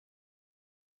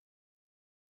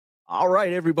All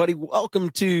right, everybody,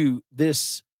 welcome to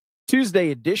this Tuesday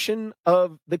edition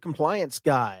of the Compliance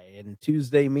Guy. And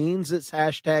Tuesday means it's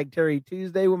hashtag Terry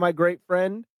Tuesday with my great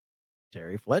friend,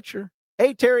 Terry Fletcher.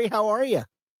 Hey, Terry, how are you?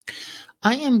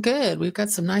 I am good. We've got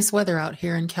some nice weather out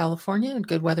here in California and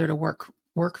good weather to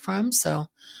work from. So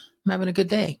I'm having a good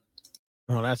day.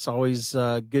 Well, that's always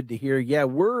good to hear. Yeah,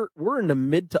 we're in the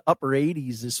mid to upper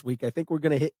 80s this week. I think we're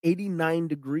going to hit 89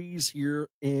 degrees here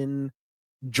in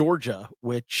Georgia,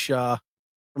 which for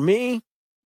me,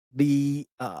 the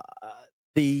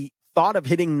thought of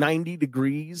hitting 90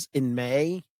 degrees in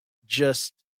May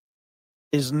just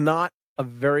is not a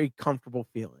very comfortable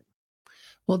feeling.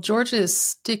 Well, Georgia is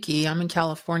sticky. I'm in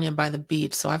California by the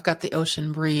beach, so I've got the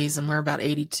ocean breeze and we're about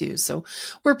 82. So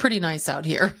we're pretty nice out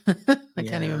here. I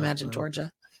can't even imagine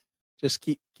Georgia. Just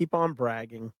keep on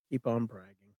bragging. Keep on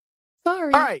bragging.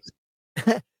 Sorry. All right.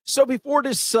 So before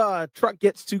this truck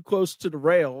gets too close to the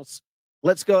rails,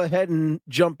 let's go ahead and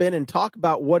jump in and talk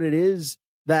about what it is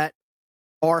that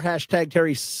our hashtag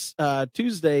Terry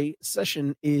Tuesday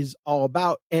session is all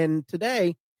about. And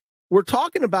today we're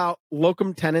talking about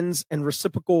locum tenens and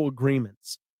reciprocal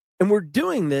agreements. And we're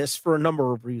doing this for a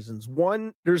number of reasons.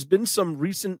 One, there's been some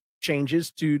recent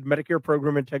changes to the Medicare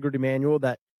Program Integrity Manual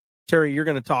that, Terry, you're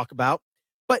going to talk about.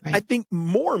 But right. I think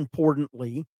more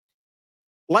importantly,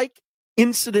 like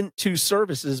incident to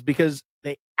services, because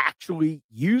they actually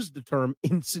use the term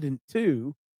incident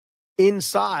to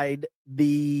inside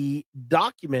the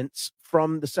documents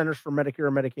from the Centers for Medicare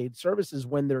and Medicaid Services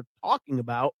when they're talking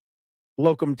about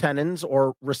locum tenens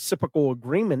or reciprocal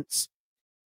agreements.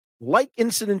 Like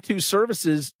incident to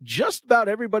services, just about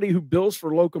everybody who bills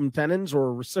for locum tenens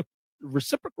or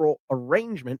reciprocal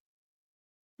arrangement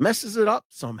messes it up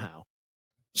somehow.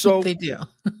 So they do.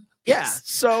 Yeah.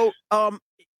 So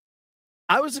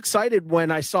I was excited when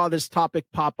I saw this topic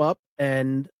pop up,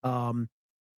 and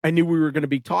I knew we were going to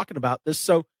be talking about this.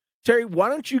 So, Terry, why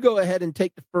don't you go ahead and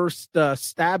take the first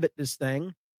stab at this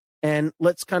thing, and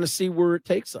let's kind of see where it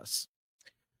takes us.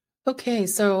 Okay.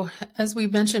 So as we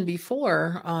mentioned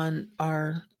before on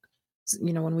our,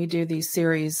 when we do these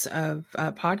series of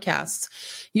podcasts,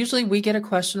 usually we get a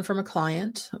question from a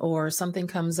client or something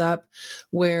comes up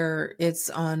where it's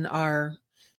on our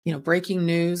breaking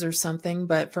news or something.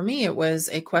 But for me, it was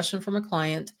a question from a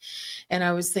client. And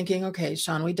I was thinking, okay,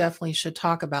 Sean, we definitely should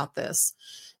talk about this.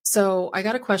 So I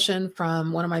got a question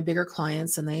from one of my bigger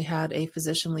clients, and they had a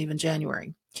physician leave in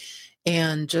January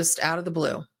and just out of the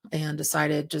blue, and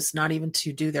decided just not even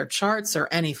to do their charts or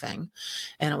anything.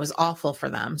 And it was awful for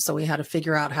them. So we had to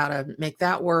figure out how to make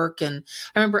that work. And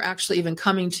I remember actually even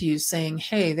coming to you saying,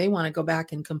 hey, they want to go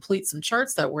back and complete some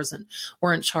charts that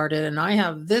weren't charted. And I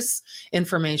have this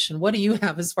information. What do you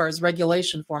have as far as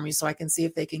regulation for me so I can see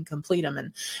if they can complete them?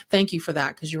 And thank you for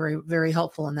that, because you were very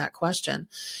helpful in that question.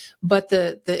 But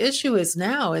the issue is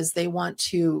now is they want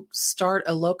to start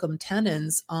a locum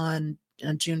tenens on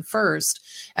June 1st.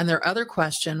 And their other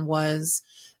question was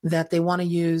that they want to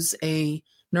use a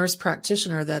nurse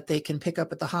practitioner that they can pick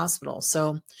up at the hospital.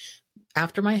 So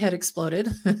after my head exploded,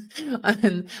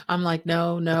 and I'm like,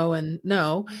 no, and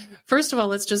no. First of all,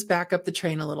 let's just back up the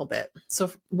train a little bit.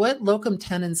 So what locum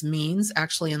tenens means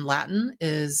actually in Latin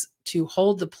is to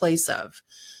hold the place of.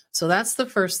 So that's the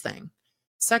first thing.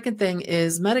 Second thing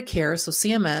is Medicare, so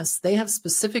CMS, they have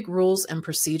specific rules and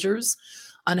procedures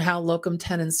on how locum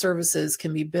tenens services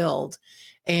can be billed.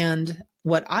 And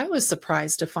what I was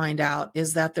surprised to find out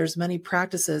is that there's many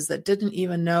practices that didn't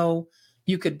even know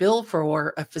you could bill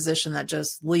for a physician that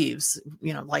just leaves,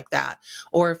 like that,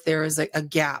 or if there is a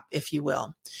gap, if you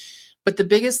will. But the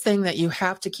biggest thing that you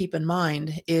have to keep in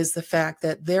mind is the fact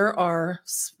that there are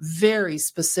very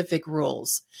specific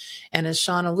rules. And as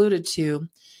Sean alluded to,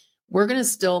 we're going to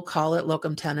still call it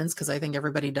locum tenens because I think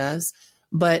everybody does.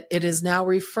 But it is now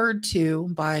referred to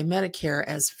by Medicare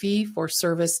as fee for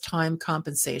service time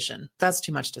compensation. That's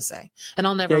too much to say. And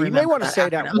I'll never remember. You may want to say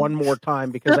that one more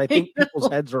time because I think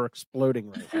people's heads are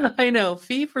exploding right now. I know.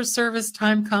 Fee for service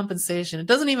time compensation. It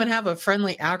doesn't even have a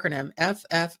friendly acronym,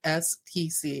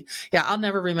 FFSTC. Yeah, I'll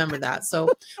never remember that. So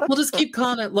we'll just keep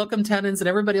calling it locum tenens and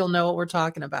everybody will know what we're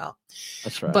talking about.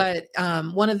 That's right. But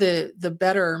one of the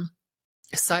better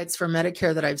sites for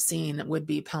Medicare that I've seen would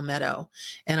be Palmetto.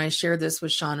 And I shared this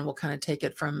with Sean and we'll kind of take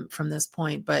it from this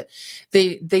point, but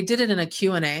they did it in a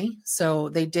Q&A. So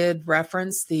they did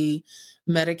reference the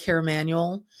Medicare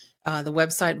manual, the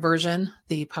website version,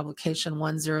 the publication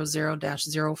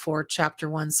 100-04, chapter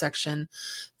 1, section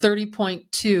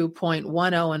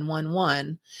 30.2.10 and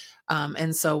 11.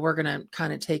 And so we're going to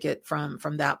kind of take it from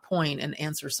that point and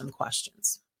answer some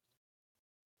questions.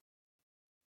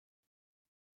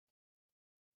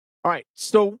 All right,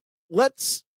 so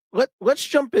let's let's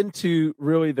jump into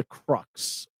really the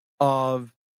crux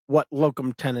of what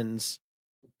locum tenens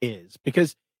is,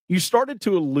 because you started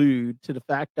to allude to the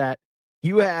fact that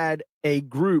you had a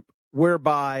group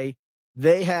whereby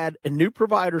they had a new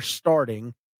provider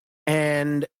starting,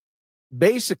 and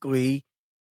basically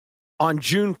on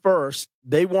June 1st,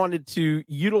 they wanted to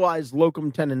utilize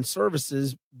locum tenens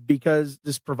services because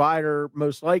this provider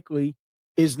most likely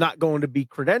is not going to be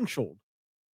credentialed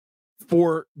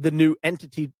for the new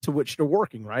entity to which they're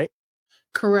working, right?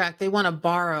 Correct. They want to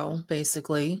borrow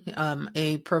basically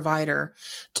a provider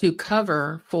to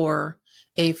cover for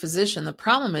a physician. The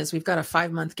problem is we've got a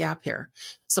 5-month gap here.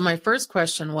 So my first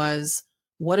question was,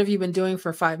 what have you been doing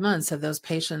for 5 months? Have those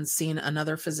patients seen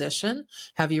another physician?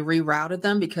 Have you rerouted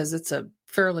them? Because it's a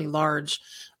fairly large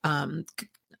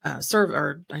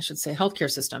or I should say healthcare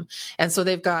system. And so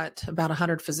they've got about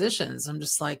 100 physicians. I'm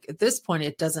just like, at this point,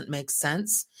 it doesn't make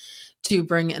sense to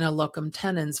bring in a locum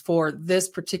tenens for this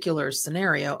particular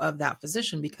scenario of that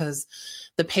physician, because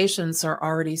the patients are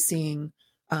already seeing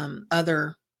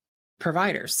other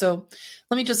providers. So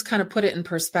let me just kind of put it in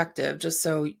perspective, just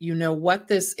so you know what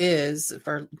this is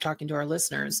for talking to our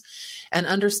listeners and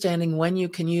understanding when you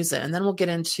can use it. And then we'll get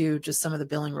into just some of the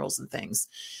billing rules and things.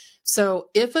 So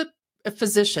if a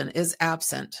physician is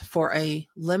absent for a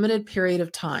limited period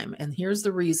of time, and here's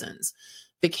the reasons: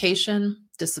 vacation,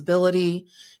 disability,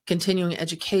 continuing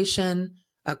education,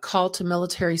 a call to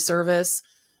military service.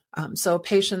 So a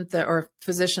patient that or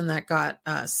physician that got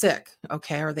sick,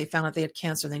 okay, or they found out they had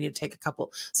cancer, they need to take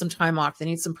some time off, they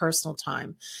need some personal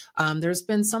time. There's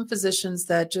been some physicians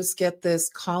that just get this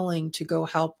calling to go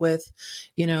help with,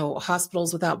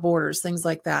 Hospitals Without Borders, things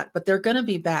like that, but they're going to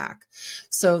be back.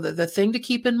 So the thing to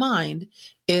keep in mind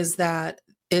is that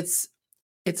it's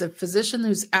a physician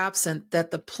who's absent,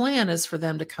 that the plan is for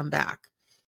them to come back.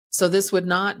 So this would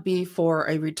not be for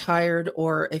a retired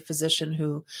or a physician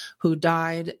who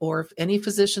died, or if any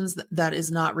physicians that is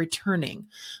not returning.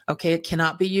 Okay, it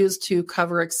cannot be used to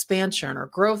cover expansion or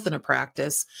growth in a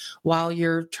practice while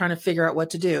you're trying to figure out what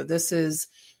to do. This is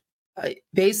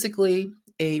basically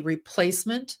a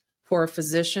replacement for a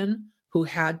physician who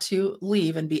had to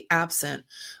leave and be absent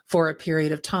for a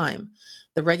period of time.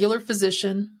 The regular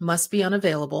physician must be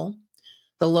unavailable.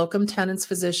 The locum tenens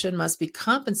physician must be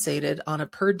compensated on a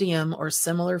per diem or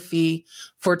similar fee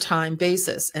for time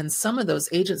basis. And some of those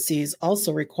agencies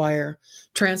also require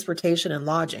transportation and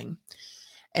lodging.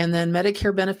 And then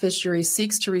Medicare beneficiary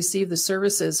seeks to receive the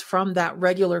services from that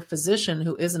regular physician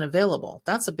who isn't available.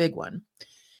 That's a big one.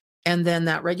 And then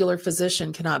that regular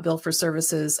physician cannot bill for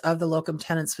services of the locum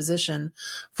tenens physician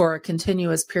for a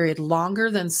continuous period longer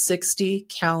than 60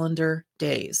 calendar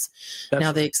days.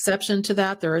 Now, the exception to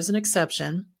that, there is an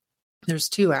exception. There's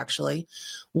two, actually.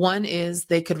 One is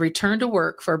they could return to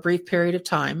work for a brief period of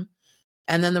time,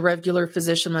 and then the regular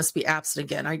physician must be absent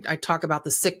again. I talk about the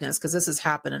sickness because this has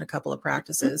happened in a couple of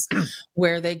practices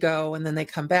where they go and then they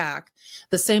come back.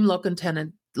 The same locum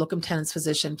tenens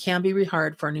physician can be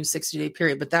rehired for a new 60-day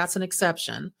period, but that's an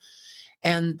exception.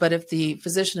 But if the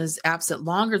physician is absent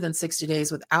longer than 60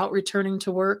 days without returning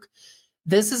to work,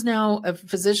 this is now a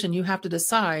physician you have to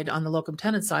decide on the locum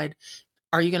tenens side.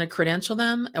 Are you going to credential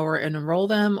them or enroll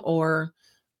them, or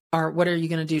what are you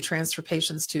going to do? Transfer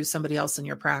patients to somebody else in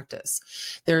your practice?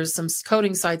 There's some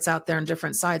coding sites out there and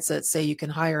different sites that say you can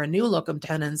hire a new locum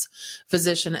tenens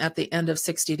physician at the end of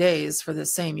 60 days for the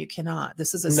same. You cannot.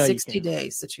 This is a 60-day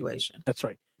situation. That's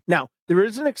right. Now, there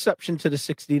is an exception to the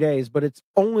 60 days, but it's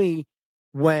only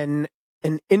when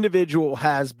an individual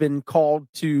has been called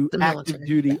to active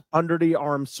duty under the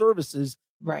armed services.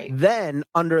 Right. Then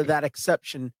under that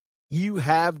exception, you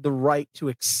have the right to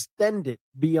extend it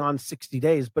beyond 60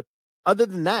 days. But other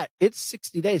than that, it's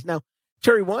 60 days. Now,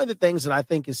 Terry, one of the things that I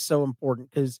think is so important,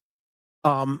 because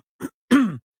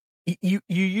you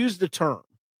use the term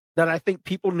that I think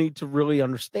people need to really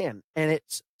understand, and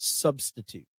it's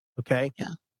substitute. Okay.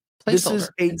 Yeah. Placeholder.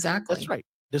 Exactly. That's right.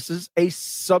 This is a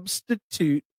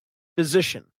substitute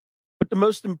physician. But the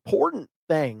most important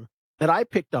thing that I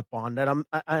picked up on, that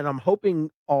I'm hoping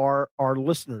our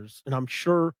listeners, and I'm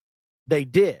sure they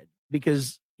did,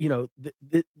 because we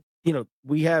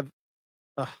have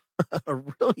a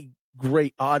really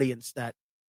great audience that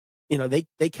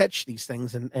they catch these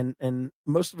things, and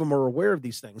most of them are aware of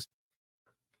these things.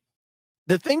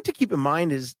 The thing to keep in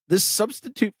mind is this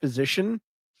substitute physician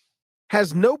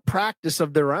has no practice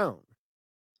of their own,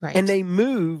 right? And they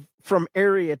move from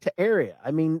area to area.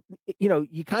 I mean,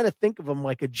 you kind of think of them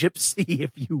like a gypsy,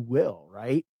 if you will,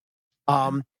 right?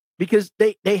 Because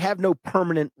they have no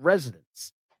permanent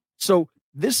residence. So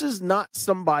this is not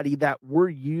somebody that we're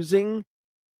using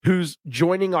who's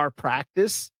joining our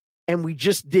practice and we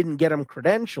just didn't get them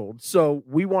credentialed. So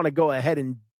we want to go ahead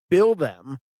and bill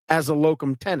them as a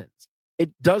locum tenens.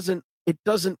 It doesn't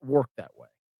work that way.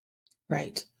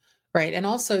 Right. Right. And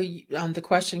also the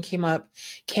question came up,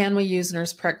 can we use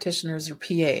nurse practitioners or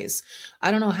PAs?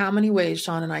 I don't know how many ways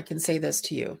Sean and I can say this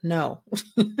to you. No,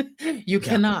 you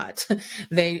cannot.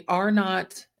 They are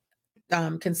not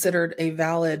considered a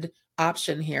valid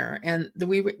option here. And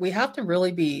we have to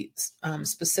really be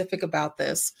specific about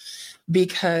this,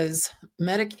 because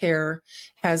Medicare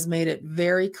has made it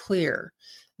very clear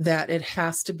that it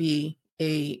has to be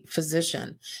a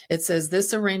physician. It says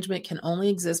this arrangement can only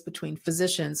exist between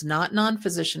physicians, not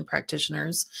non-physician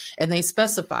practitioners. And they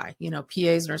specify,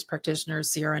 PAs, nurse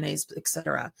practitioners, CRNAs, et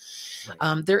cetera.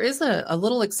 Right. There is a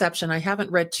little exception. I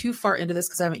haven't read too far into this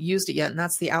because I haven't used it yet. And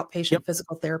that's the outpatient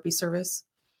physical therapy service.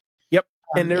 Yep.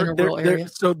 And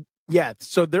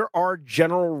so there are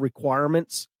general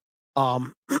requirements.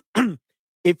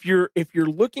 If you're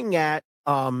looking at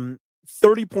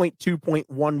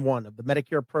 30.2.11 of the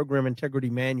Medicare Program Integrity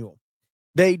Manual,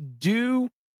 they do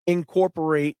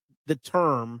incorporate the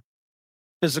term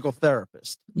physical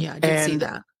therapist. Yeah, I did see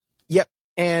that. Yep.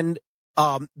 And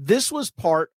this was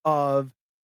part of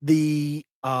the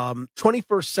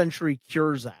 21st Century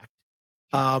Cures Act.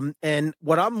 And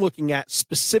what I'm looking at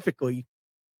specifically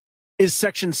is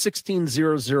section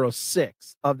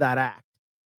 16006 of that act.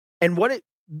 And what it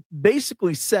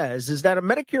basically says is that a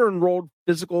Medicare enrolled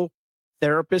physical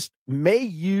therapist may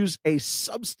use a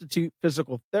substitute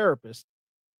physical therapist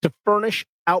to furnish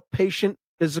outpatient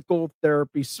physical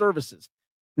therapy services.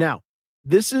 Now,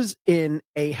 this is in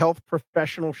a health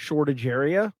professional shortage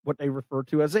area, what they refer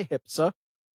to as a HPSA,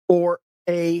 or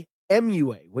a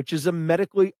MUA, which is a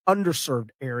medically underserved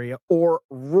area or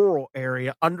rural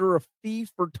area under a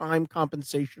fee-for-time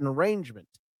compensation arrangement.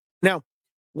 Now,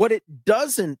 what it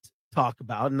doesn't talk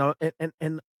about,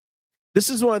 and this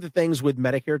is one of the things with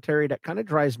Medicare, Terry, that kind of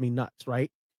drives me nuts,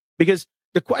 right? Because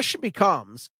the question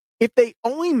becomes, if they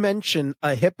only mention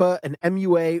a HIPAA, an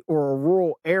MUA, or a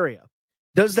rural area,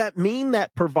 does that mean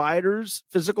that providers,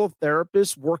 physical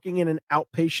therapists working in an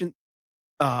outpatient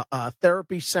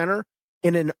therapy center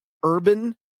in an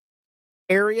urban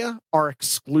area are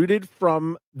excluded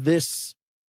from this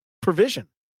provision?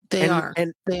 They are.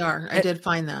 I did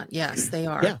find that. Yes, they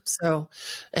are. Yeah. So,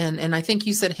 and I think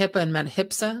you said HIPAA and meant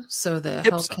HPSA. So the HPSA.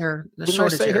 Healthcare, the Didn't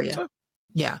shortage I say area. HPSA?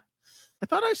 Yeah. I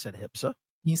thought I said HPSA.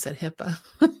 You said HIPAA.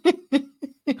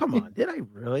 Come on, did I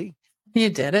really? You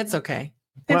did. It's okay.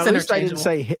 Well, it's at least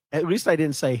I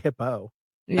didn't say hippo.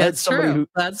 Yeah, that's true.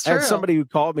 That's true. I had somebody who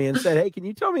called me and said, "Hey, can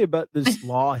you tell me about this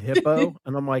law hippo?"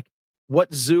 And I'm like,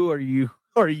 "What zoo are you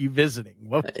visiting?"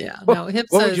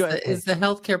 HPSA is the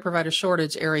healthcare provider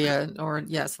shortage area, or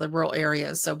yes, the rural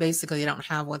areas. So basically, you don't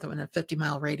have one within a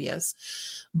 50-mile radius.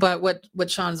 But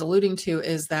what Sean's alluding to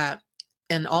is that,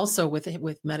 and also with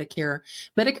Medicare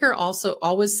also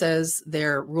always says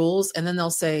their rules, and then they'll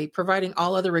say providing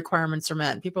all other requirements are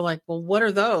met. And people are like, well, what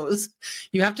are those?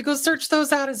 You have to go search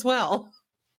those out as well.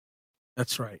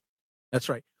 That's right.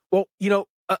 Well,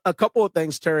 a couple of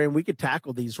things, Terry, and we could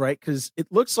tackle these, right? Because it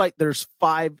looks like there's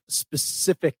 5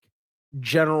 specific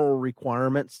general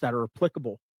requirements that are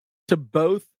applicable to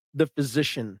both the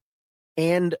physician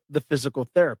and the physical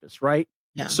therapist, right?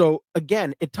 Yeah. So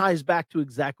again, it ties back to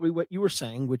exactly what you were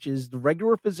saying, which is the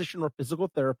regular physician or physical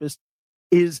therapist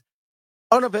is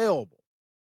unavailable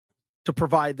to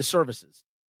provide the services,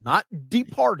 not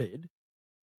departed.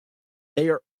 They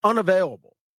are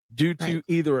unavailable due to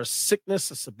either a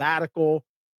sickness, a sabbatical,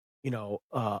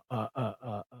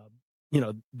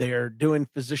 they're doing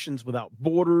Physicians Without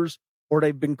Borders, or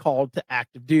they've been called to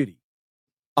active duty.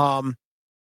 And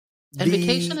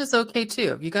vacation is okay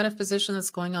too. If you got a physician that's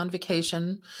going on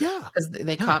vacation, because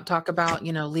they talk about,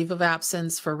 leave of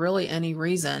absence for really any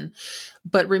reason.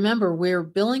 But remember, we're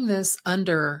billing this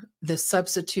under the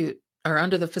substitute or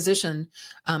under the physician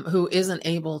who isn't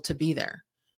able to be there.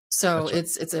 So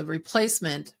it's a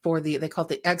replacement for they call it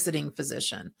the exiting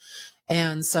physician.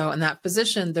 And so in that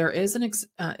physician, there is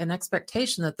an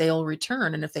expectation that they'll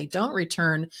return. And if they don't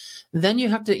return, then you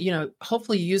have to,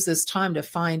 hopefully use this time to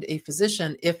find a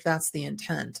physician if that's the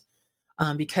intent,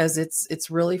 because it's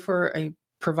really for a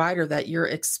provider that you're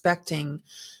expecting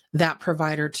that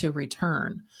provider to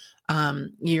return. I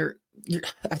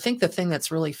think the thing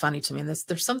that's really funny to me, and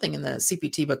there's something in the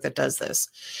CPT book that does this.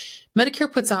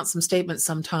 Medicare puts out some statements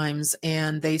sometimes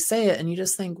and they say it and you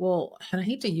just think, well, and I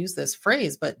hate to use this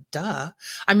phrase, but duh.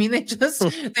 I mean, they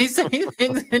say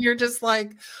things and you're just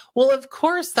like, well, of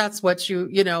course that's what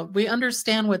we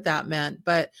understand what that meant,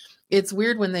 but it's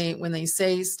weird when they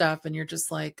say stuff and you're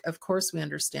just like, of course we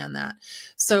understand that.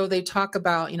 So they talk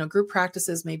about, group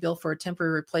practices may bill for a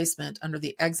temporary replacement under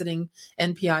the exiting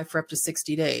NPI for up to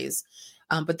 60 days.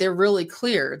 But they're really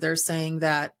clear. They're saying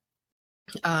that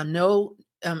no,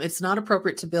 it's not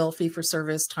appropriate to bill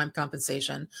fee-for-service time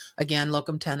compensation, again,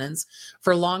 locum tenens,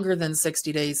 for longer than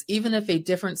 60 days, even if a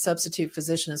different substitute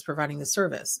physician is providing the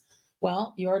service.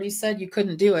 Well, you already said you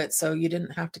couldn't do it, so you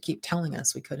didn't have to keep telling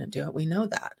us we couldn't do it. We know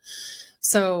that.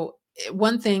 So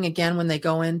one thing, again, when they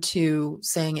go into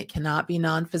saying it cannot be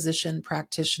non-physician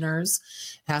practitioners,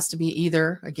 it has to be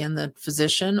either, again, the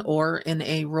physician or in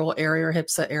a rural area or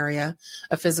HIPSA area,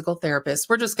 a physical therapist.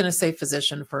 We're just going to say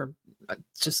physician for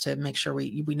just to make sure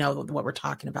we know what we're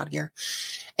talking about here.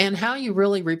 And how you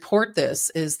really report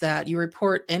this is that you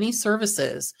report any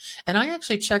services. And I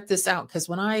actually checked this out because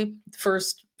when I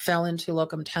first fell into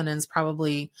locum tenens,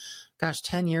 probably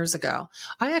 10 years ago,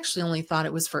 I actually only thought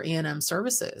it was for E&M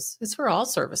services. It's for all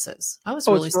services. I was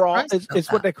really surprised.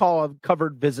 It's what they call a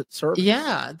covered visit service.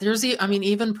 Yeah.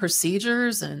 Even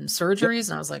procedures and surgeries. Yep.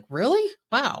 And I was like, really?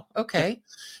 Wow. Okay. Yep.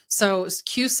 So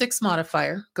Q6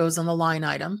 modifier goes on the line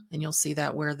item, and you'll see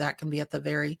that where that can be at the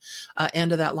very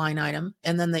end of that line item.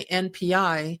 And then the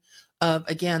NPI of,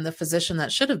 again, the physician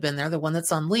that should have been there, the one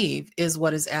that's on leave, is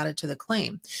what is added to the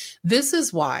claim. This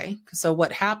is why. So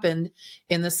what happened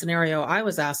in the scenario I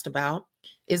was asked about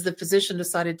is the physician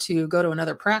decided to go to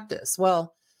another practice.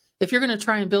 Well, if you're going to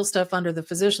try and bill stuff under the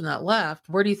physician that left,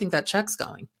 where do you think that check's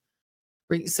going?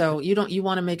 So you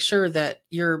want to make sure that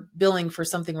you're billing for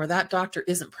something where that doctor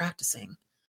isn't practicing.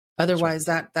 Otherwise,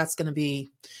 that's going to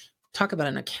be, talk about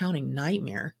an accounting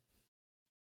nightmare.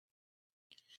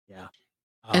 Yeah.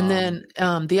 And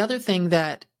then the other thing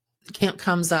that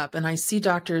comes up, and I see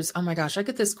doctors, oh my gosh, I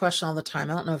get this question all the time.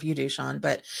 I don't know if you do, Sean,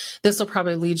 but this will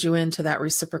probably lead you into that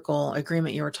reciprocal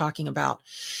agreement you were talking about.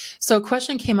 So a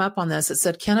question came up on this. It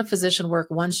said, can a physician work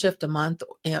one shift a month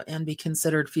and be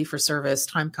considered fee-for-service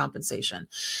time compensation?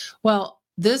 Well,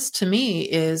 this to me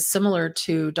is similar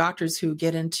to doctors who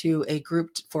get into a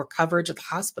group for coverage at the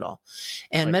hospital.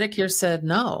 And right. Medicare said,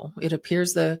 no, it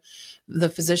appears the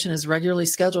physician is regularly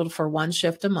scheduled for one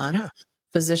shift a month. Yeah.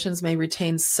 Physicians may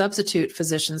retain substitute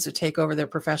physicians who take over their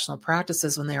professional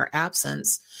practices when they are absent,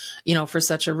 for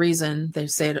such a reason. They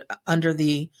say it under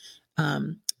the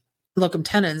locum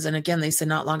tenens. And again, they say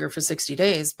not longer for 60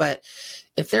 days. But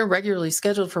if they're regularly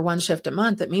scheduled for one shift a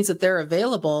month, that means that they're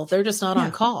available. They're just not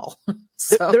on call.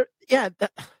 So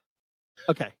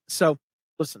okay. So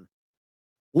listen,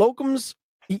 locums,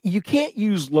 you can't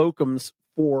use locums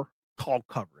for call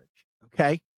coverage.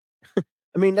 Okay.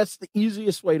 I mean, that's the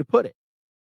easiest way to put it.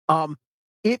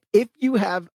 If you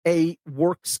have a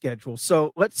work schedule,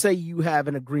 so let's say you have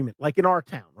an agreement, like in our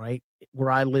town, right, where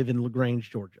I live in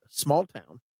LaGrange, Georgia, small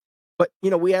town, but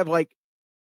we have like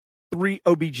 3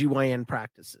 OBGYN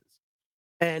practices,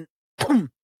 and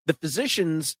the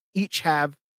physicians each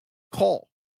have call.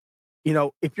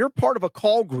 If you're part of a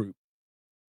call group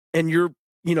and you're,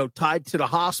 tied to the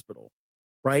hospital,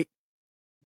 right,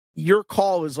 your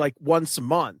call is like once a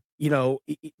month.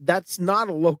 That's not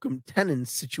a locum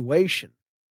tenens situation.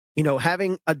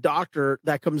 Having a doctor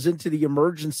that comes into the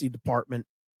emergency department,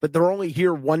 but they're only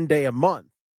here one day a month,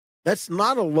 that's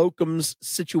not a locums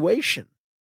situation.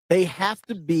 They have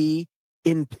to be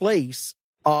in place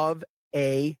of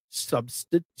a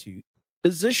substitute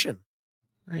physician.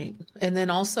 Right. And then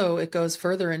also it goes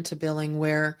further into billing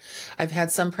where I've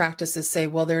had some practices say,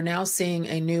 well, they're now seeing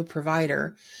a new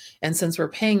provider. And since we're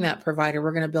paying that provider,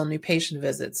 we're going to bill new patient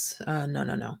visits.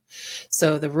 No.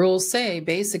 So the rules say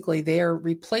basically they're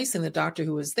replacing the doctor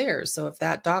who was there. So if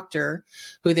that doctor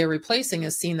who they're replacing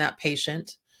has seen that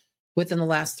patient within the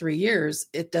last 3 years,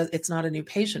 it's not a new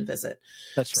patient visit.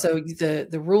 That's right. So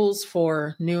the rules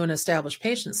for new and established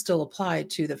patients still apply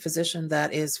to the physician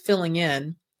that is filling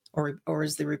in or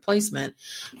is the replacement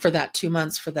for that 2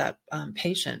 months for that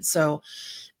patient. So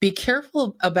be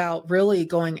careful about really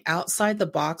going outside the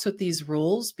box with these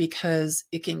rules, because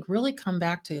it can really come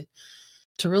back to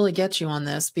really get you on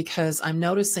this, because I'm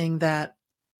noticing that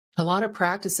a lot of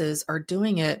practices are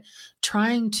doing it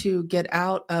trying to get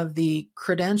out of the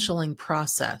credentialing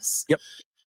process. Yep.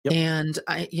 And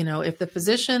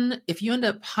if you end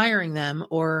up hiring them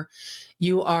or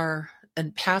you are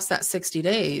and past that 60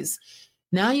 days,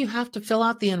 now you have to fill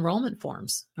out the enrollment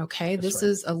forms. Okay. This right.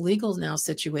 is a legal now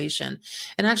situation.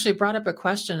 And actually brought up a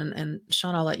question, and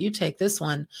Sean, I'll let you take this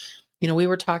one. We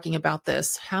were talking about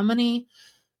this. How many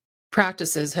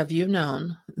practices have you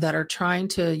known that are trying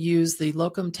to use the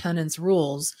locum tenens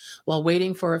rules while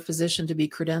waiting for a physician to be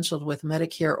credentialed with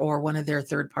Medicare or one of their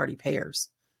third-party payers?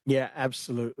 Yeah,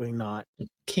 absolutely not.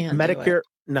 Can't do it. Medicare,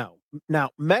 no.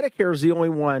 Now, Medicare is the only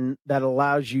one that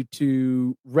allows you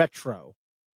to retro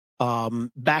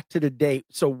back to the date.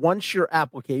 So once your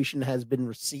application has been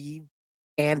received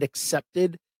and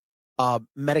accepted,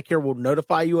 Medicare will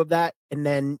notify you of that, and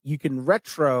then you can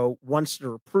retro, once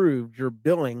they're approved, your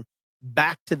billing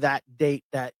back to that date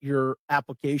that your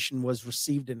application was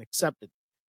received and accepted.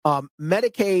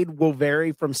 Medicaid will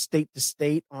vary from state to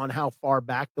state on how far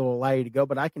back they'll allow you to go,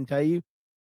 but I can tell you,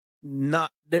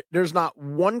 there's not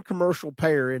one commercial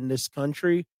payer in this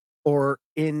country or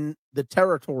in the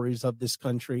territories of this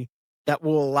country that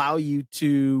will allow you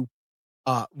to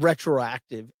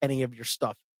retroactive any of your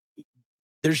stuff.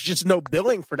 There's just no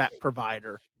billing for that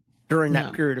provider during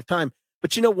that period of time.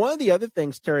 But one of the other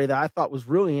things, Terry, that I thought was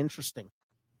really interesting,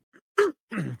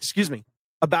 excuse me,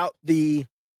 about the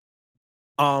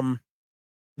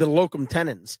locum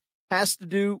tenens has to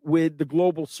do with the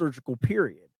global surgical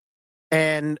period.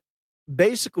 And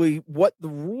basically what the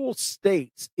rule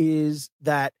states is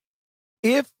that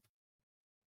if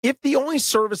the only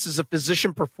services a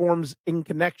physician performs in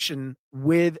connection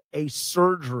with a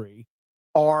surgery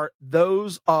are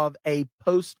those of a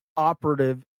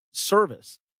post-operative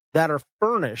service that are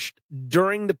furnished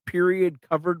during the period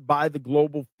covered by the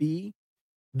global fee,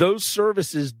 those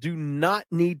services do not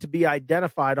need to be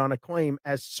identified on a claim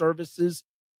as services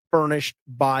furnished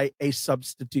by a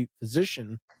substitute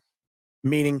physician,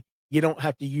 meaning you don't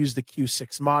have to use the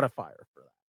Q6 modifier for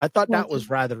that. I thought that was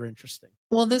rather interesting.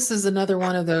 Well, this is another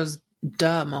one of those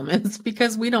duh moments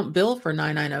because we don't bill for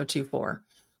 99024,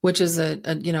 which is a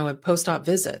post-op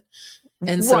visit.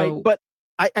 And so, right, but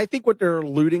I think what they're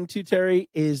alluding to, Terry,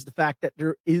 is the fact that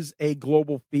there is a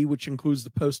global fee, which includes the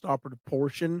post-operative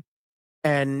portion.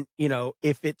 And,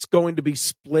 if it's going to be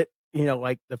split,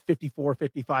 like the 54,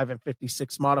 55, and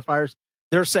 56 modifiers,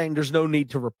 they're saying there's no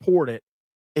need to report it.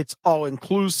 It's all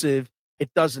inclusive.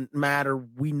 It doesn't matter.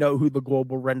 We know who the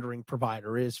global rendering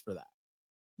provider is for that.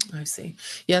 I see.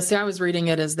 Yeah, see, I was reading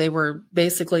it as they were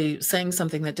basically saying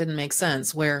something that didn't make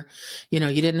sense where, you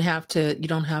don't have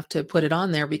to put it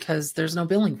on there because there's no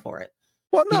billing for it.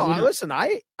 Well, no, listen,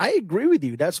 I agree with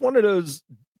you. That's one of those,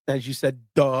 as you said,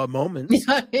 duh moments.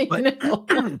 Yeah,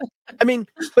 I mean,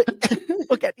 but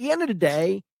look, at the end of the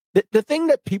day, the thing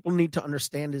that people need to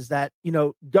understand is that,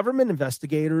 government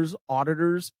investigators,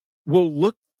 auditors will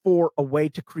look for a way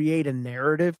to create a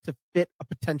narrative to fit a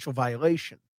potential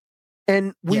violation.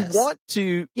 And we want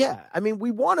to,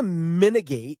 we want to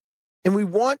mitigate and we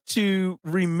want to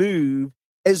remove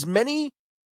as many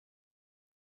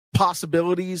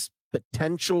possibilities,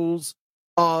 potentials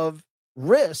of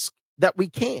risk that we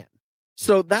can.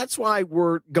 So that's why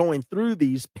we're going through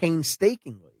these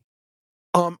painstakingly.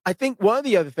 I think one of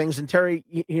the other things, and Terry,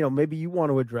 maybe you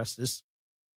want to address this,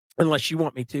 unless you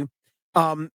want me to,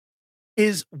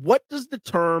 is what does the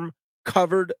term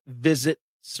covered visit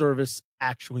service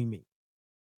actually mean?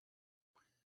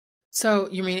 So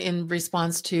you mean in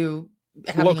response to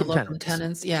having a locum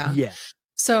tenens? Yeah. Yeah.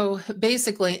 So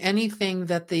basically anything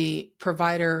that the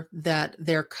provider that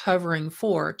they're covering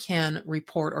for can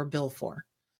report or bill for.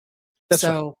 That's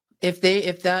right.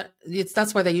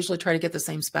 That's why they usually try to get the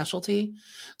same specialty.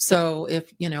 So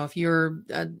if you're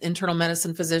an internal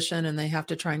medicine physician and they have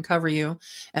to try and cover you,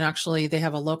 and actually they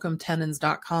have a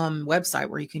locumtenens.com website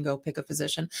where you can go pick a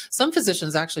physician. Some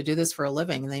physicians actually do this for a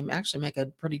living and they actually make a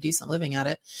pretty decent living at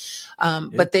it.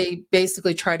 But they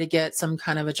basically try to get some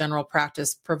kind of a general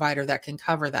practice provider that can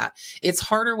cover that. It's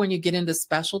harder when you get into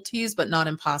specialties, but not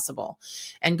impossible.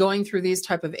 And going through these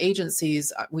type of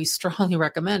agencies, we strongly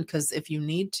recommend, because if you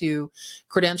need to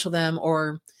credential them,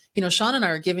 or Sean and I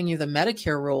are giving you the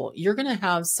Medicare rule, you're going to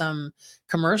have some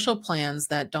commercial plans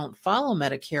that don't follow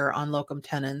Medicare on locum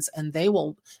tenens, and they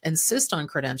will insist on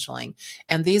credentialing,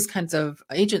 and these kinds of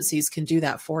agencies can do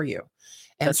that for you.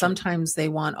 And that's sometimes they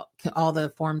want all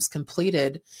the forms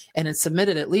completed and it's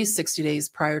submitted at least 60 days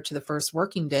prior to the first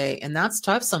working day, and that's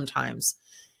tough sometimes.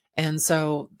 And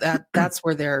so that's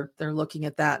where they're looking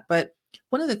at that. But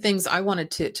one of the things I wanted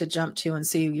to jump to and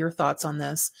see your thoughts on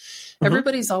this,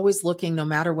 everybody's always looking, no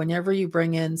matter whenever you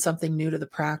bring in something new to the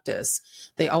practice,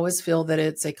 they always feel that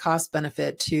it's a cost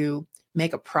benefit to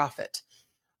make a profit.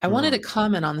 I wanted to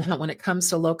comment on that when it comes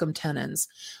to locum tenens.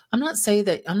 I'm not saying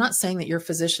that your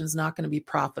physician's not going to be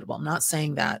profitable. I'm not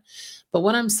saying that. But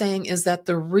what I'm saying is that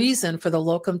the reason for the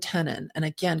locum tenens, and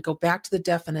again, go back to the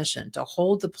definition, to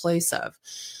hold the place of,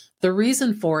 the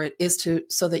reason for it is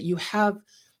so that you have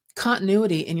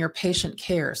continuity in your patient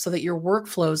care so that your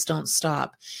workflows don't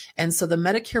stop. And so the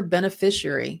Medicare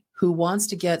beneficiary who wants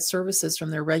to get services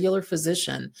from their regular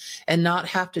physician and not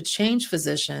have to change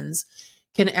physicians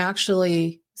can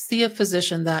actually see a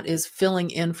physician that is filling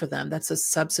in for them, that's a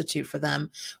substitute for them,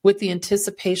 with the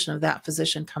anticipation of that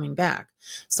physician coming back.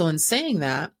 So in saying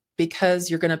that, because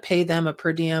you're going to pay them a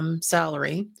per diem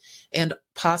salary and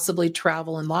possibly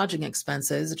travel and lodging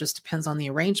expenses, it just depends on the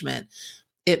arrangement.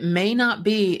 It may not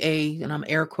be and I'm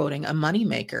air quoting, a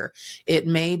moneymaker. It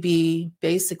may be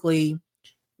basically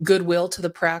goodwill to the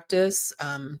practice,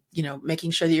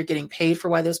 making sure that you're getting paid for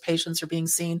why those patients are being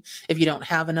seen if you don't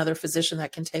have another physician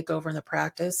that can take over in the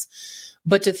practice.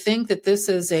 But to think that this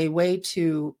is a way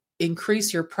to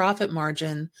increase your profit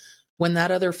margin when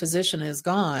that other physician is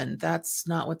gone, that's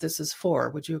not what this is for.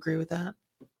 Would you agree with that?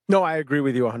 No, I agree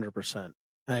with you 100%.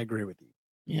 I agree with you.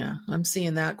 Yeah, I'm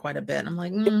seeing that quite a bit. I'm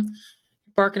like,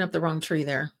 barking up the wrong tree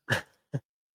there.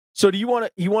 So do you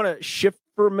want to shift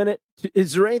for a minute?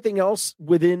 Is there anything else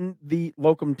within the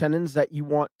locum tenens that you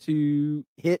want to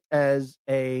hit as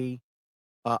a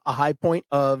high point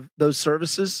of those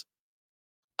services?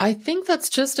 I think that's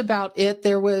just about it.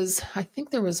 I think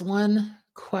there was one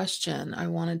question I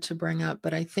wanted to bring up,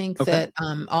 but I think that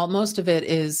most of it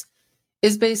is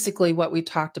basically what we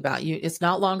talked about. It's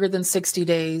not longer than 60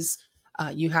 days.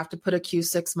 You have to put a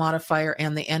Q6 modifier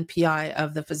and the NPI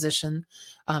of the physician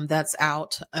that's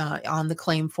out on the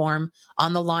claim form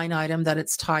on the line item that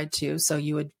it's tied to. So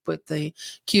you would put the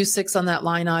Q6 on that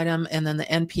line item and then the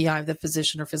NPI of the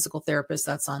physician or physical therapist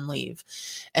that's on leave.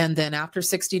 And then after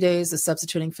 60 days, the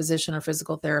substituting physician or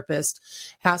physical therapist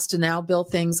has to now bill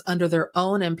things under their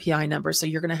own NPI number. So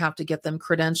you're going to have to get them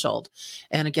credentialed.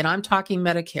 And again, I'm talking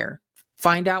Medicare.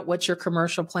 Find out what your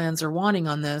commercial plans are wanting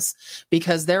on this,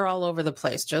 because they're all over the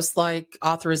place, just like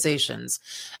authorizations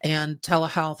and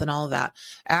telehealth and all of that.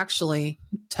 Actually,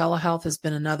 telehealth has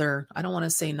been another, I don't want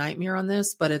to say nightmare on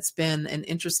this, but it's been an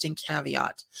interesting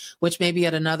caveat, which maybe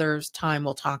at another time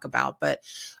we'll talk about. But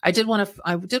I did want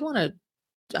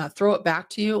to throw it back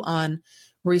to you on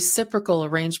reciprocal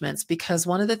arrangements, because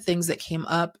one of the things that came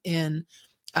up in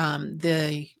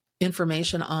the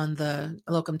information on the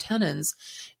locum tenens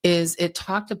is it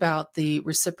talked about the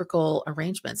reciprocal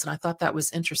arrangements. And I thought that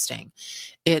was interesting.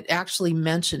 It actually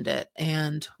mentioned it.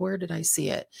 And where did I see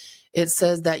it? It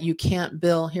says that you can't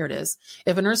bill. Here it is.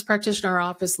 If a nurse practitioner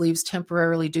office leaves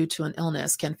temporarily due to an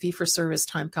illness, can fee-for-service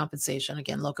time compensation,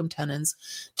 again, locum tenens,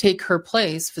 take her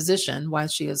place, physician, while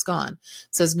she is gone?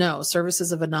 It says no.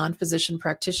 Services of a non-physician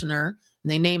practitioner,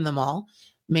 and they name them all,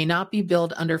 may not be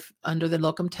billed under the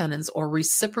locum tenens or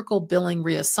reciprocal billing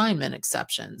reassignment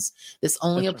exceptions. This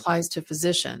only applies to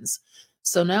physicians.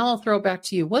 So now I'll throw it back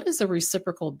to you. What is a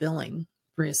reciprocal billing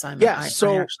reassignment? Yeah, I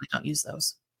actually don't use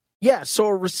those. Yeah, so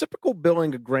a reciprocal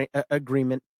billing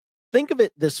agreement, think of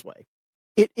it this way.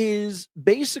 It is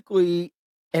basically,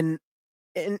 and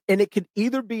it could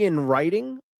either be in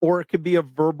writing or it could be a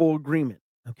verbal agreement,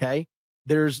 okay?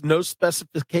 There's no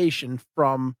specification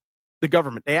from the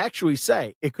government. They actually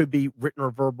say it could be written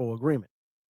or verbal agreement.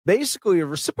 Basically, a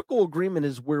reciprocal agreement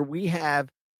is where we have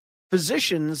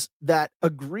physicians that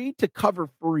agree to cover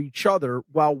for each other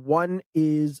while one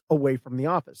is away from the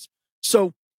office.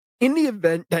 So in the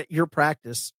event that your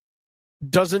practice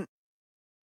doesn't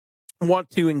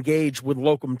want to engage with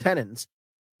locum tenens,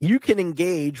 you can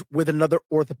engage with another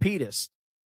orthopedist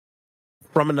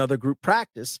from another group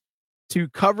practice to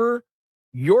cover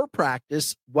your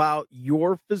practice while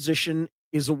your physician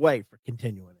is away for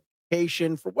continuing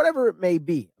education, for whatever it may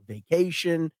be, a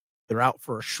vacation, they're out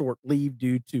for a short leave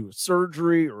due to a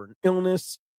surgery or an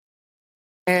illness.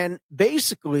 And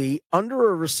basically,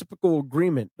 under a reciprocal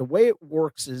agreement, the way it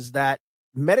works is that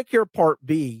Medicare Part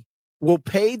B will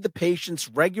pay the patient's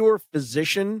regular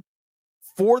physician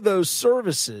for those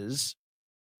services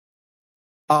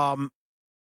that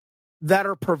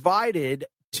are provided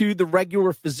to the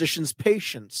regular physician's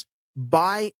patients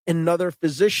by another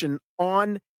physician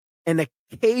on an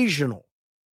occasional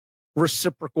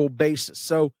reciprocal basis.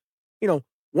 So,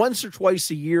 once or twice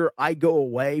a year, I go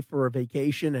away for a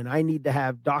vacation and I need to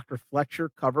have Dr.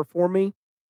 Fletcher cover for me.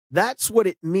 That's what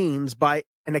it means by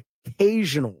an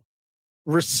occasional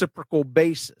reciprocal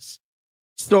basis.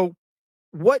 So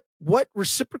what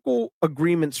reciprocal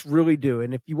agreements really do,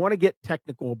 and if you want to get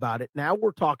technical about it, now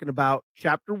we're talking about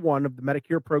Chapter 1 of the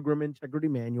Medicare Program Integrity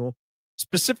Manual,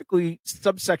 specifically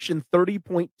subsection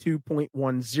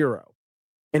 30.2.10.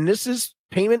 And this is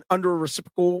payment under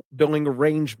reciprocal billing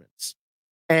arrangements.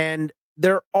 And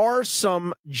there are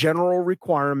some general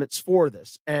requirements for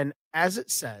this. And as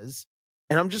it says,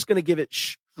 and I'm just going to give it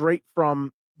straight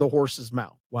from the horse's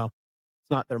mouth. Well, it's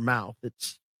not their mouth.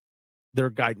 It's their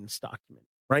guidance document,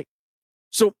 right?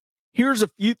 So here's a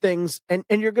few things, and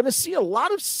you're going to see a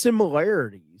lot of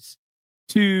similarities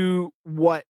to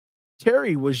what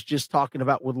Terry was just talking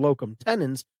about with locum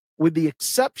tenens, with the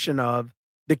exception of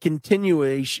the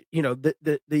continuation,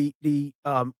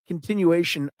 the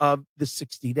continuation of the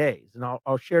 60 days. And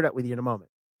I'll share that with you in a moment.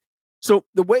 So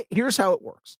here's how it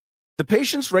works. The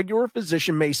patient's regular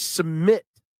physician may submit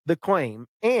the claim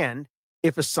and,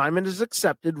 if assignment is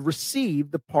accepted,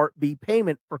 receive the Part B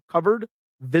payment for covered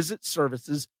visit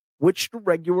services, which the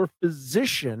regular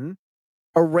physician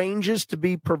arranges to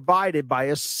be provided by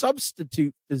a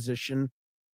substitute physician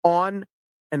on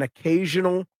an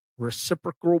occasional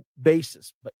reciprocal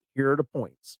basis. But here are the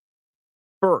points.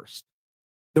 First,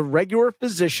 the regular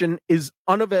physician is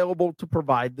unavailable to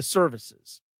provide the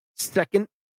services. Second,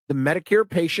 the Medicare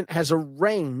patient has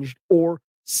arranged or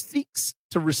seeks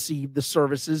to receive the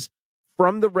services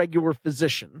from the regular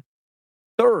physician.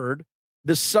 Third,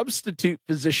 the substitute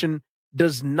physician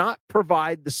does not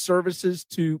provide the services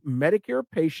to Medicare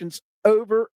patients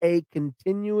over a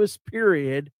continuous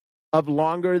period of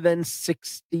longer than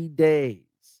 60 days,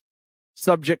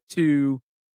 subject to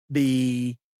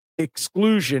the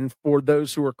exclusion for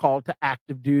those who are called to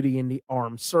active duty in the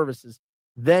armed services.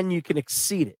 Then you can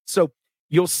exceed it. So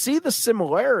you'll see the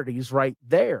similarities right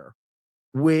there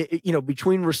with,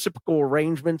 between reciprocal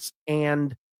arrangements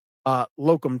and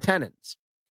locum tenens.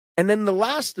 And then the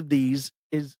last of these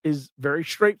is very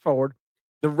straightforward.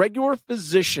 The regular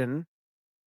physician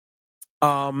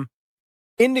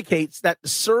indicates that the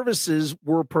services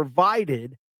were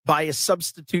provided by a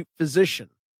substitute physician.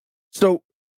 So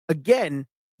again,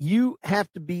 you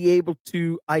have to be able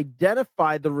to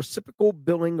identify the reciprocal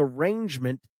billing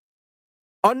arrangement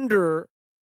under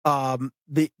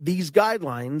these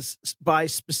guidelines by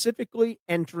specifically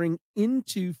entering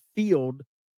into field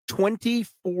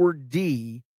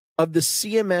 24D of the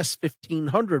CMS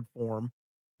 1500 form,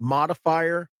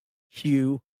 modifier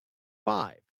Q5.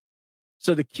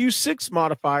 So the Q6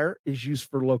 modifier is used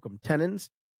for locum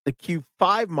tenens. The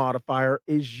Q5 modifier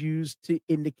is used to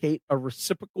indicate a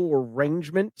reciprocal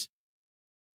arrangement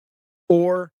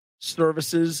or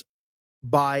services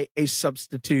by a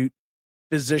substitute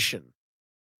physician.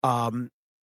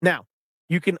 Now,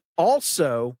 you can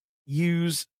also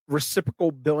use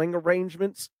reciprocal billing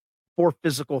arrangements for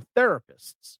physical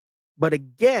therapists. But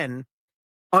again,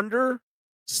 under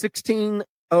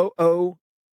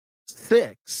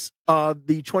 16006 of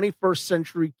the 21st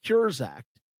Century Cures Act,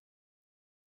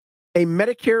 a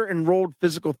Medicare enrolled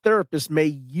physical therapist may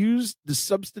use the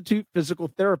substitute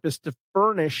physical therapist to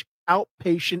furnish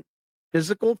outpatient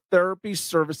physical therapy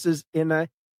services in a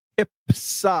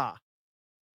HIPSA.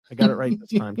 I got it right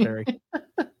this time, Terry.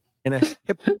 In a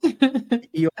HIPSA,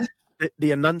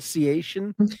 the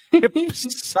enunciation,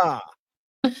 HIPSA,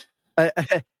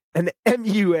 an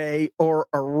MUA or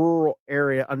a rural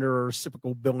area under a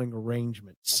reciprocal billing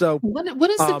arrangement. So what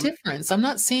is the difference? I'm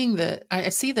not seeing I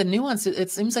see the nuance. It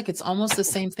seems like it's almost the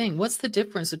same thing. What's the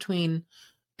difference between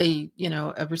a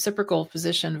reciprocal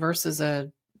physician versus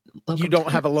a locum you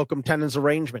don't have a locum tenens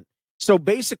arrangement? So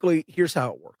basically, here's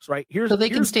how it works, right? So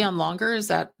they can stay on longer. Is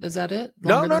that it?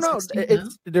 No.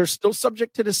 They're still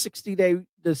subject to the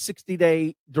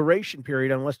 60-day duration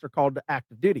period unless they're called to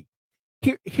active duty.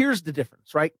 Here's the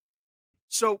difference, right?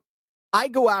 So I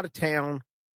go out of town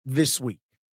this week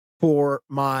for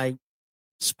my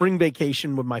spring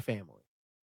vacation with my family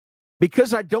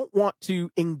because I don't want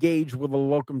to engage with a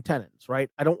locum tenens,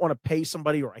 right? I don't want to pay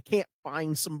somebody, or I can't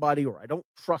find somebody, or I don't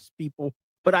trust people.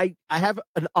 But I have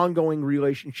an ongoing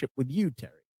relationship with you,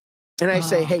 Terry. And I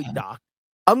say, hey, doc,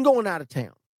 I'm going out of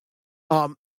town.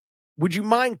 Would you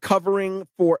mind covering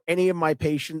for any of my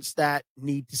patients that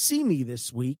need to see me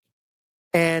this week?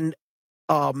 And,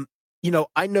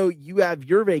 I know you have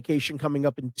your vacation coming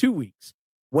up in 2 weeks.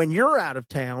 When you're out of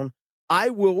town,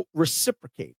 I will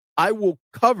reciprocate. I will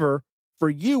cover for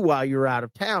you while you're out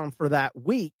of town for that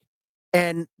week.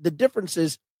 And the difference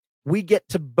is we get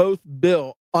to both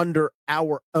bill under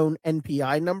our own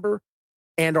NPI number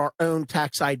and our own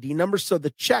tax ID number. So the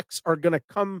checks are going to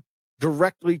come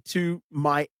directly to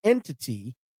my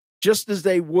entity, just as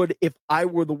they would if I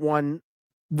were the one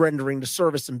rendering the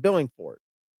service and billing for it.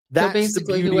 That's the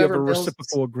beauty of a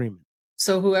reciprocal agreement.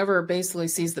 So whoever basically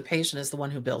sees the patient is the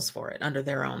one who bills for it under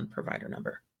their own provider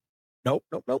number. Nope.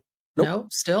 No,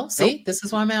 still? See, nope. This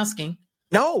is why I'm asking.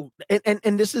 No,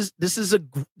 and this is a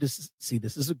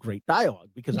great dialogue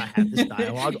because I have this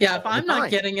dialogue. Yeah, if I'm not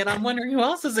getting it, I'm wondering who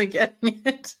else isn't getting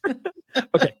it.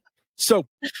 Okay, so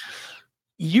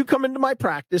you come into my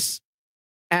practice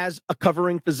as a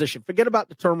covering physician. Forget about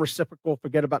the term reciprocal.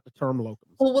 Forget about the term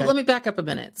locums. Well, Okay? let me back up a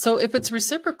minute. So if it's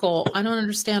reciprocal, I don't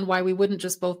understand why we wouldn't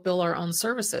just both bill our own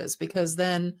services, because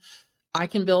then I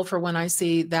can bill for when I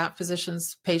see that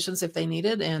physician's patients if they need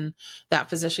it, and that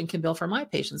physician can bill for my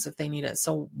patients if they need it.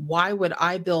 So why would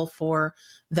I bill for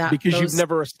that? Because you've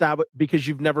never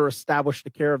established the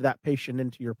care of that patient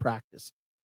into your practice.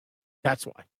 That's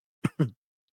why.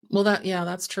 Well,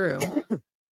 that's true.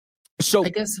 So I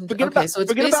guess so it's forget about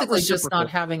basically just reciprocal. not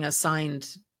having a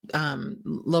signed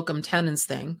locum tenens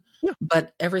thing, Yeah.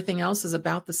 but everything else is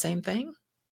about the same thing.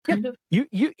 Kind of. You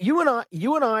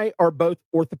and I are both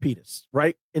orthopedists,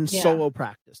 right? In Yeah. solo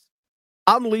practice.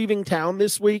 I'm leaving town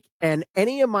this week, and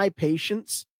any of my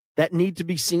patients that need to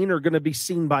be seen are going to be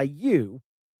seen by you,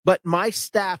 but my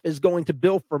staff is going to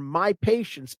bill for my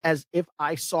patients as if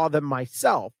I saw them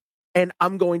myself, and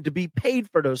I'm going to be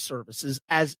paid for those services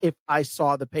as if I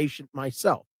saw the patient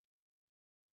myself.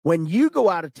 When you go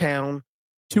out of town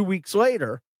 2 weeks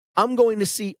later, I'm going to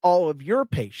see all of your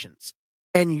patients,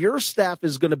 and your staff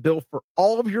is going to bill for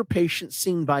all of your patients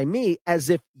seen by me as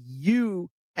if you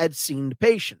had seen the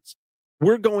patients.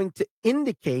 We're going to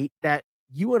indicate that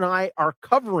you and I are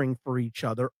covering for each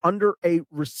other under a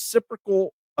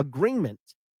reciprocal agreement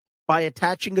by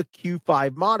attaching a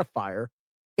Q5 modifier,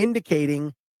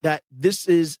 indicating that this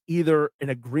is either an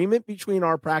agreement between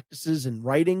our practices in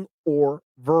writing or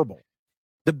verbal.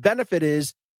 The benefit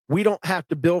is we don't have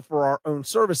to bill for our own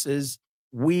services.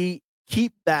 We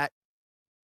keep that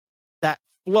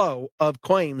flow of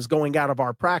claims going out of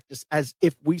our practice as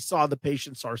if we saw the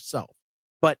patients ourselves,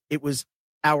 but it was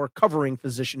our covering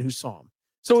physician who saw them.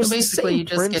 So it's basically, you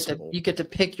just principle. get to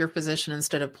pick your physician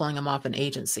instead of pulling them off an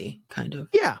agency, kind of.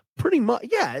 Yeah, pretty much.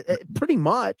 Yeah, pretty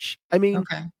much. I mean,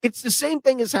 It's the same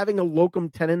thing as having a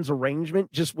locum tenens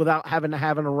arrangement, just without having to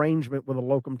have an arrangement with a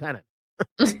locum tenens.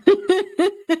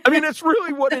 I mean, it's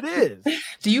really what it is.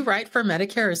 Do you write for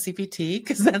Medicare or CPT?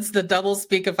 Because that's the double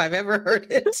speak if I've ever heard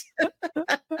it.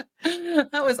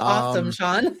 That was awesome,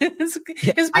 Sean.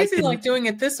 It's basically like doing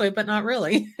it this way, but not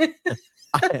really.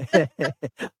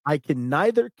 I can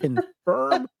neither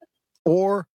confirm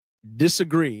or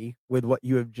disagree with what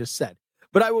you have just said.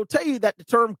 But I will tell you that the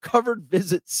term covered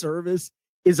visit service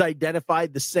is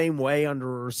identified the same way under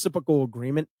a reciprocal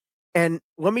agreement. And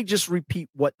let me just repeat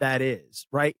what that is,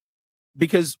 right?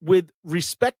 Because with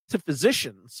respect to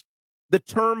physicians, the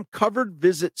term covered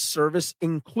visit service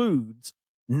includes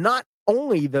not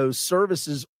only those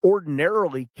services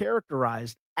ordinarily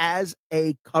characterized as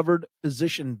a covered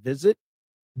physician visit,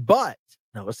 but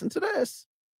now listen to this.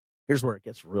 Here's where it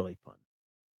gets really fun.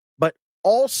 But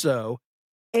also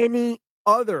any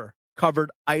other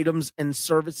covered items and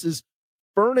services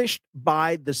furnished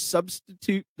by the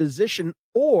substitute physician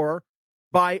or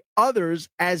by others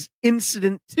as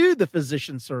incident to the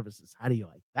physician services. How do you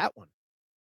like that one?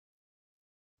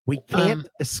 We can't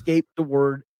escape the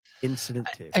word incident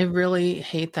to. I really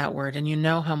hate that word, and you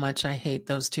know how much I hate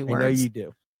those two words. I know you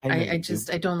do.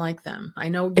 I don't like them. I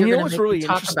know you're going to make me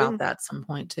talk about that at some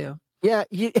point too. Yeah,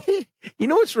 you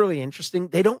know what's really interesting?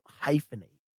 They don't hyphenate.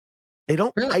 They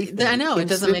don't really. hyphenate. I know it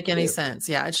doesn't make any sense.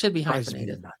 Yeah, it should be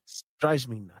hyphenated. Drives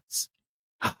me nuts.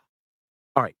 All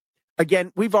right.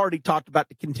 Again, we've already talked about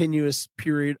the continuous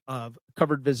period of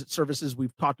covered visit services.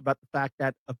 We've talked about the fact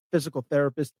that a physical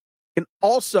therapist can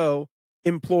also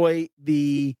employ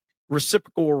the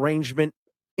reciprocal arrangement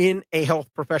in a health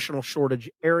professional shortage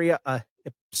area, a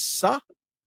HIPSA,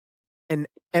 an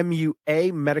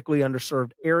MUA, medically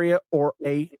underserved area, or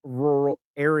a rural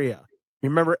area.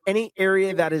 Remember, any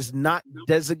area that is not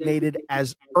designated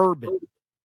as urban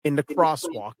in the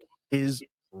crosswalk is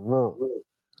rural.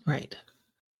 Right.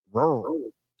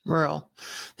 Rural.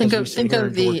 Think of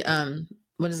the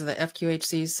what is it, the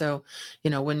FQHC? So,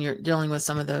 when you're dealing with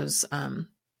some of those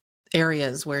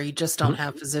areas where you just don't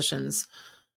have physicians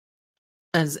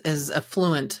as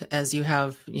affluent as you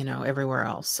have, everywhere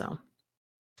else. So,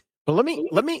 but let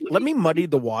me muddy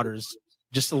the waters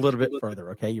just a little bit further.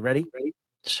 Okay, you ready?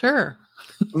 Sure.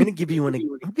 I'm going to give you an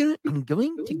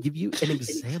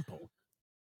example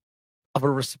of a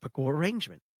reciprocal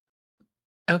arrangement.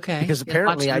 Okay. Because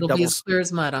apparently it'll be as clear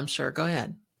as mud, I'm sure. Go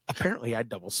ahead. Apparently I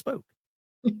double spoke.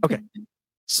 Okay.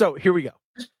 So here we go.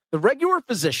 The regular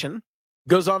physician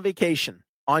goes on vacation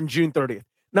on June 30th.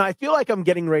 Now I feel like I'm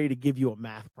getting ready to give you a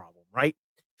math problem, right?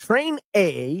 Train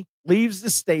A leaves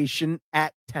the station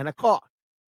at 10 o'clock,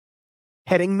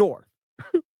 heading north.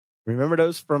 Remember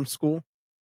those from school?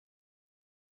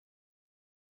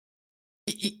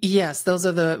 Yes, those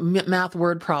are the math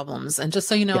word problems. And just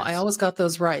so you know, Yes. I always got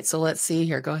those right. So let's see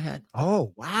here. Go ahead.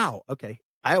 Oh, wow. Okay.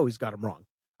 I always got them wrong.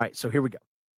 All right. So here we go.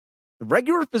 The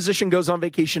regular physician goes on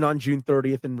vacation on June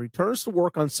 30th and returns to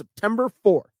work on September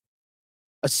 4th.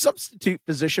 A substitute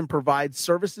physician provides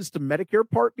services to Medicare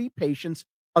Part B patients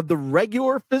of the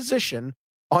regular physician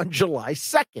on July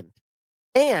 2nd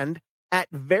and at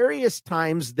various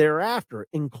times thereafter,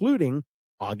 including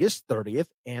August 30th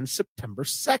and September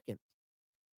 2nd.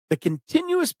 The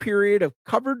continuous period of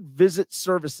covered visit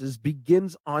services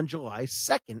begins on July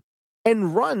 2nd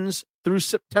and runs through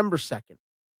September 2nd,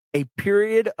 a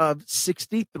period of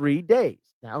 63 days.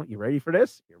 Now, you ready for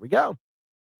this? Here we go.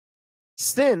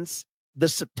 Since the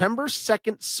September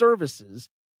 2nd services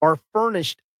are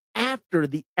furnished after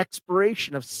the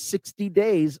expiration of 60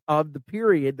 days of the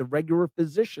period, the regular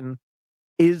physician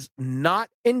is not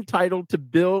entitled to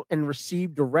bill and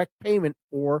receive direct payment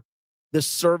for the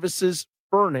services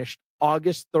furnished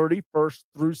August 31st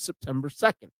through September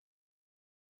 2nd.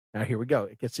 Now, here we go.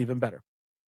 It gets even better.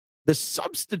 The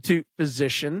substitute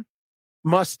physician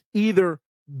must either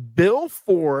bill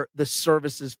for the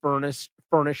services furnished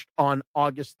on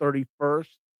August 31st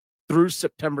through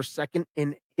September 2nd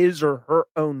in his or her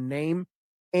own name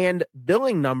and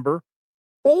billing number,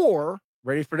 or,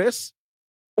 ready for this,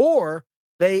 or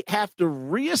they have to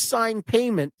reassign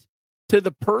payment to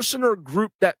the person or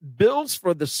group that bills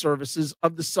for the services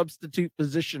of the substitute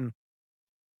physician.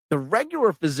 The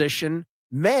regular physician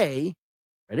may,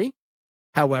 ready,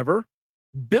 however,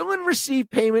 bill and receive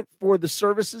payment for the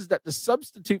services that the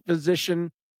substitute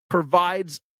physician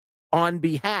provides on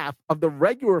behalf of the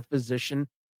regular physician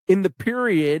in the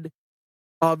period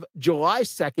of July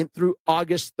 2nd through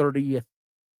August 30th.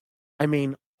 I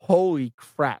mean, holy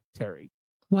crap, Terry.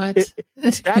 What?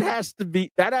 That has to be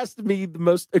the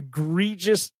most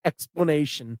egregious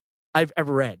explanation I've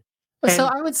ever read. So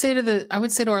I would say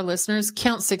to our listeners,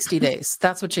 count 60 days.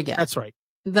 That's what you get. That's right.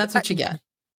 That's what you get.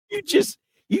 You just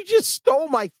stole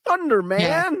my thunder, man.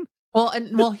 Yeah.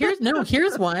 Well,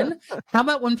 here's one. How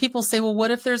about when people say, well,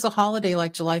 what if there's a holiday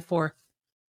like July 4th?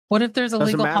 What if there's a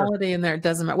legal holiday in there? It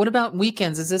doesn't matter. What about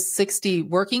weekends? Is this 60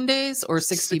 working days or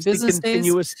 60 business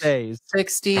continuous days?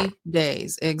 60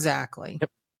 days. Exactly.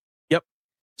 Yep.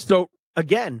 So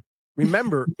again,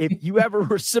 remember, if you have a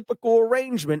reciprocal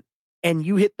arrangement and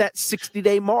you hit that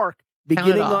 60-day mark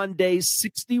beginning on day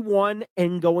 61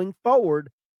 and going forward,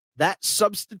 that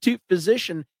substitute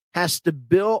physician has to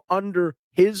bill under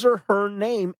his or her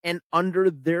name and under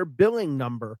their billing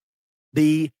number.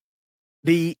 The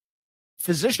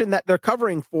physician that they're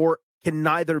covering for can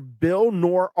neither bill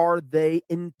nor are they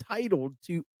entitled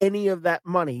to any of that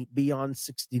money beyond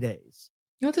 60 days.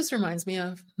 You know what this reminds me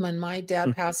of? When my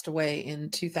dad passed away in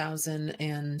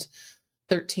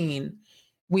 2013,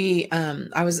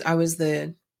 I was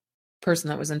the person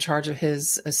that was in charge of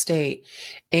his estate,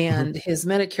 and his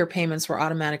Medicare payments were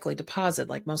automatically deposited,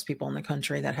 like most people in the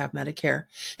country that have Medicare,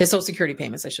 his Social Security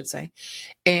payments, I should say.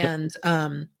 And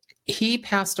he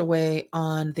passed away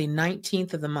on the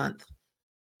 19th of the month.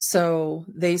 So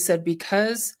they said,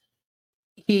 because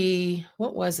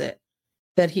what was it?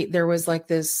 That there was like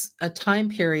a time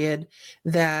period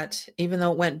that even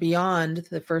though it went beyond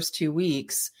the first 2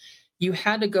 weeks, you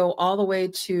had to go all the way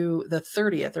to the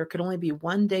 30th. There could only be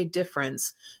 1 day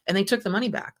difference. And they took the money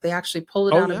back. They actually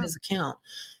pulled it out of his account.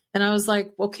 And I was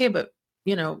like, okay, but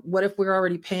what if we're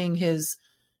already paying his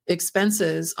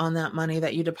expenses on that money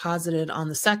that you deposited on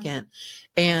the 2nd?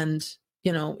 And,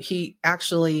 he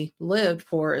actually lived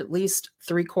for at least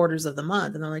 3/4 of the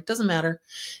month. And they're like, doesn't matter.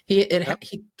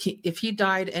 If he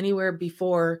died anywhere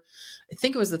before, I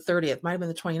think it was the 30th, might've been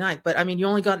the 29th, but I mean, you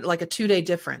only got like a 2-day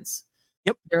difference.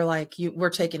 Yep. They're like, we're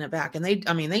taking it back. And they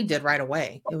did right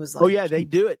away. It was like, oh yeah, they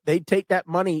do it. They take that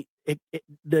money.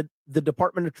 The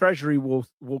Department of Treasury will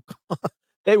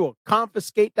they will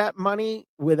confiscate that money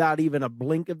without even a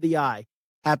blink of the eye.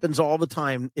 Happens all the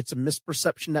time. It's a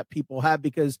misperception that people have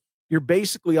because you're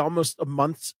basically almost a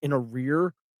month's in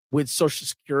arrear with Social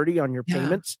Security on your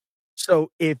payments.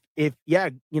 So if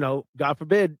God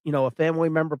forbid, a family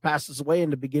member passes away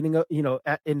in the beginning of,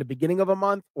 in the beginning of a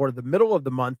month or the middle of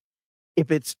the month,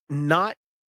 if it's not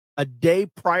a day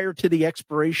prior to the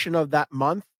expiration of that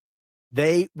month,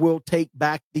 they will take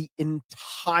back the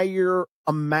entire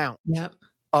amount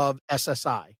of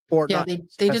SSI. Or they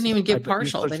didn't even give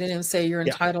partial. They didn't even say you're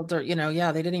entitled to, they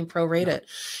didn't even prorate it.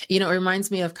 It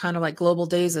reminds me of kind of like global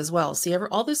days as well. See,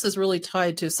 all this is really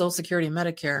tied to Social Security and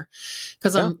Medicare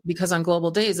because on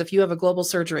global days, if you have a global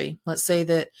surgery, let's say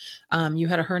that you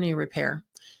had a hernia repair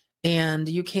and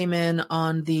you came in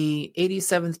on the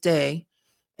 87th day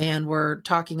and we're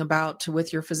talking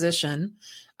with your physician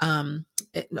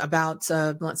about,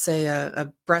 let's say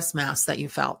a breast mass that you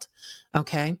felt.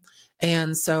 Okay.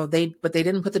 And so they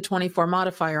didn't put the 24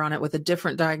 modifier on it with a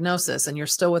different diagnosis, and you're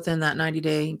still within that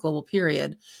 90-day global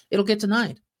period, it'll get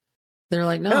denied. They're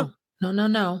like, Yeah.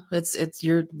 no.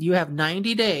 You have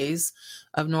 90 days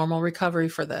of normal recovery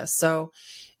for this. So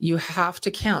you have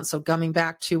to count. So coming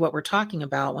back to what we're talking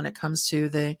about when it comes to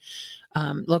the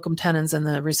locum tenens and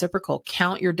the reciprocal,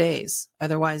 count your days.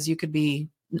 Otherwise you could be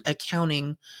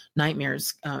accounting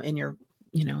nightmares in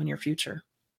your future.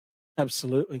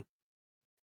 Absolutely.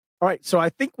 All right. So I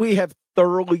think we have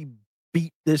thoroughly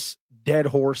beat this dead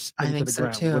horse I into think the so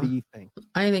ground. too. What do you think?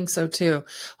 I think so too.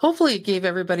 Hopefully it gave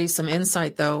everybody some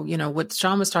insight though. What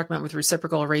Sean was talking about with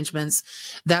reciprocal arrangements,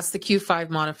 that's the Q5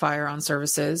 modifier on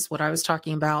services. What I was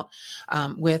talking about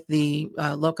with the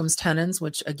locums tenens,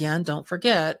 which again, don't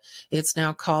forget, it's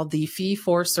now called the fee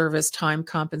for service time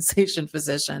compensation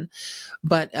physician.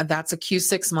 But that's a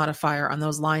Q6 modifier on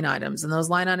those line items. And those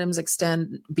line items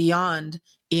extend beyond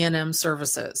E&M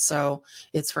services. So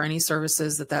it's for any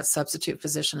services that substitute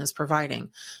physician is providing.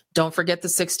 Don't forget the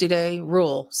 60-day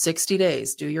rule, 60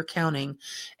 days, do your counting,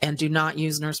 and do not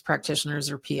use nurse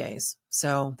practitioners or PAs.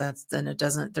 So I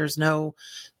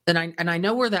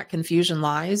know where that confusion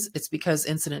lies. It's because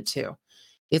incident 2.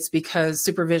 It's because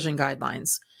supervision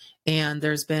guidelines. And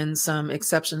there's been some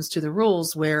exceptions to the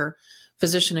rules where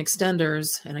physician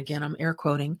extenders, and again, I'm air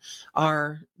quoting,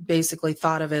 are basically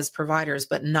thought of as providers,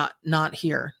 but not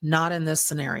here, not in this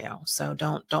scenario. So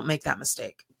don't make that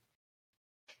mistake.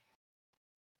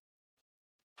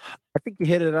 I think you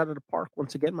hit it out of the park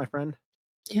once again, my friend.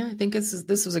 Yeah, I think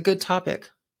this was a good topic.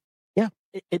 Yeah,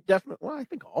 it definitely. Well, I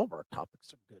think all of our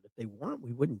topics are good. If they weren't,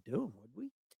 we wouldn't do them, would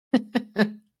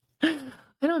we?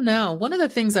 I don't know. One of the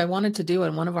things I wanted to do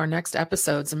in one of our next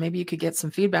episodes, and maybe you could get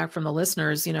some feedback from the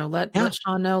listeners, let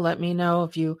Sean know, let me know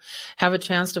if you have a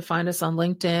chance to find us on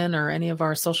LinkedIn or any of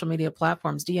our social media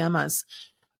platforms, DM us,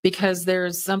 because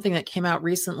there's something that came out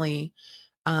recently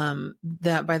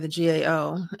that by the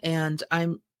GAO, and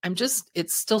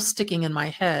it's still sticking in my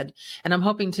head, and I'm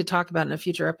hoping to talk about in a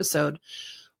future episode,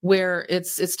 where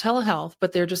it's telehealth,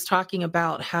 but they're just talking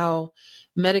about how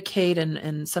Medicaid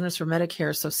and Centers for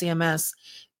Medicare, so CMS,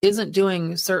 isn't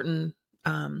doing certain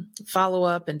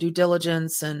follow-up and due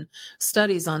diligence and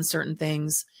studies on certain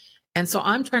things. And so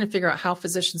I'm trying to figure out how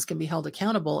physicians can be held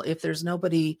accountable if there's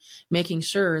nobody making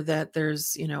sure that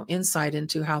there's, insight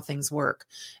into how things work.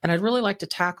 And I'd really like to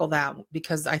tackle that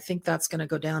because I think that's going to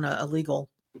go down a legal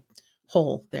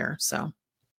hole there. So.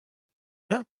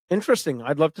 Yeah, interesting.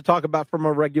 I'd love to talk about from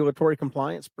a regulatory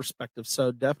compliance perspective.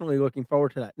 So definitely looking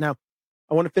forward to that. Now,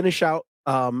 I want to finish out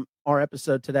our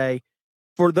episode today.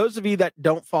 For those of you that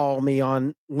don't follow me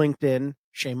on LinkedIn,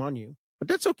 shame on you, but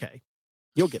that's okay.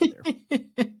 You'll get there.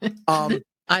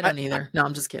 I don't either. No,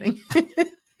 I'm just kidding.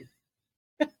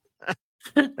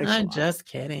 I'm just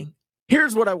kidding.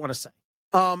 Here's what I want to say.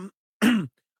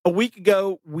 A week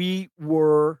ago, we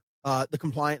were the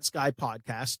Compliance Guy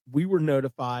podcast. We were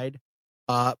notified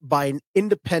by an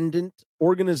independent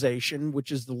organization,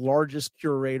 which is the largest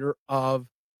curator of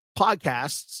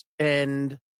podcasts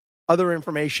and other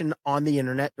information on the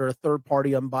internet. They're a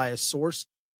third-party unbiased source,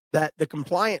 that the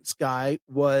Compliance Guy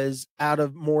was out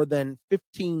of more than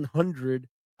 1,500.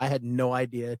 I had no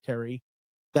idea, Terry,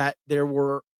 that there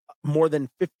were more than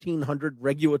 1,500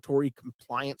 regulatory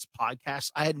compliance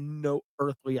podcasts. I had no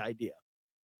earthly idea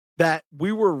that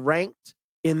we were ranked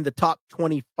in the top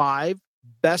 25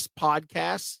 best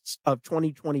podcasts of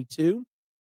 2022.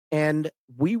 And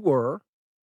we were,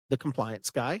 the Compliance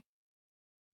Guy,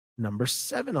 number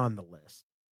 7 on the list.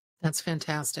 That's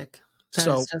fantastic.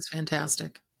 That's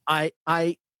fantastic. I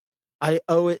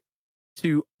owe it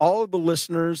to all of the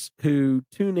listeners who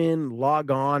tune in, log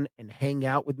on, and hang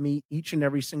out with me each and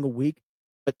every single week.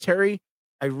 But Terry,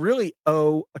 I really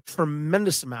owe a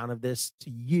tremendous amount of this to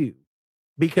you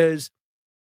because,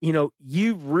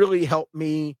 you've really helped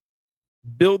me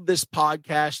build this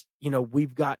podcast. We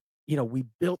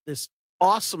built this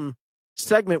awesome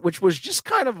segment, which was just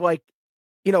kind of like,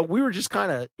 we were just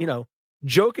kind of,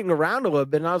 joking around a little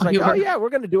bit. And I was like, oh yeah, we're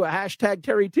going to do a hashtag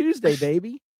Terry Tuesday,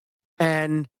 baby.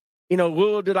 And,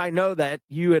 little did I know that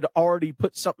you had already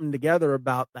put something together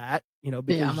about that,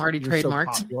 because I'm already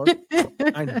trademarked. So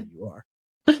I know you are.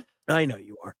 I know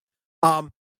you are.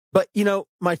 But,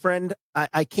 my friend,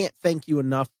 I can't thank you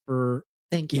enough for,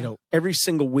 thank you. Every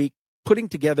single week putting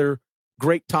together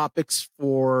great topics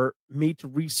for me to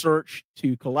research,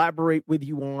 to collaborate with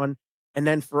you on, and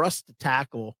then for us to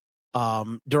tackle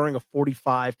during a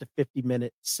 45 to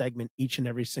 50-minute segment each and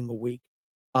every single week.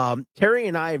 Terry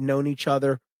and I have known each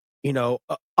other,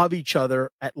 of each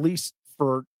other at least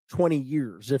for 20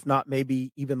 years, if not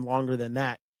maybe even longer than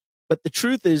that. But the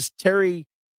truth is, Terry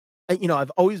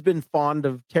I've always been fond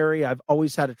of Terry. I've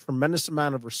always had a tremendous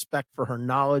amount of respect for her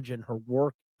knowledge and her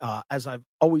work, as I've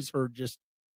always heard just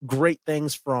great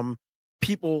things from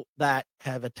people that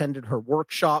have attended her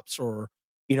workshops, or,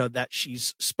 that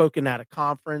she's spoken at a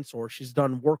conference or she's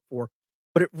done work for.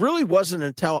 But it really wasn't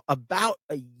until about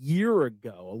a year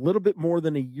ago, a little bit more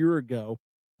than a year ago,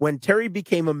 when Terry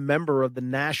became a member of the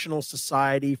National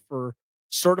Society for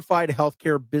Certified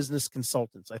Healthcare Business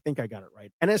Consultants. I think I got it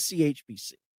right.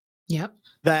 NSCHBC. Yep.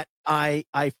 That I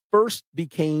first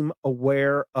became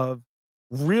aware of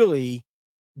really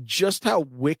just how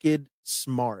wicked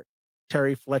smart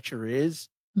Terry Fletcher is,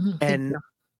 and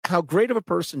how great of a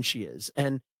person she is.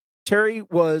 And Terry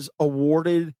was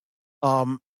awarded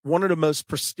one of the most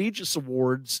prestigious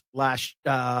awards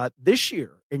this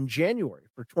year in January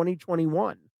for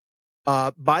 2021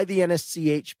 by the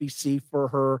NSCHBC for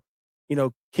her,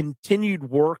 continued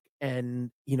work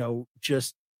and,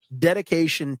 just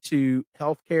dedication to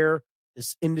healthcare,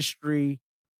 this industry,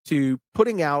 to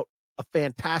putting out a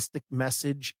fantastic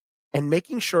message and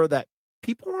making sure that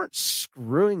people aren't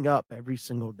screwing up every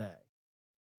single day.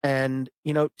 And,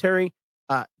 Terry,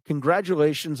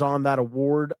 congratulations on that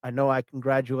award. I know I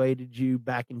congratulated you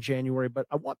back in January, but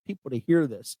I want people to hear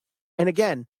this. And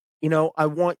again, I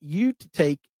want you to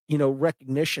take,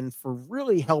 recognition for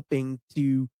really helping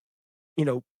to,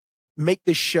 make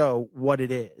this show what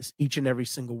it is each and every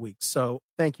single week. So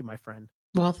thank you, my friend.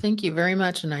 Well, thank you very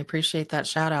much, and I appreciate that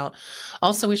shout out.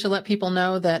 Also, we should let people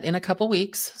know that in a couple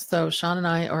weeks, so Sean and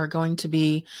I are going to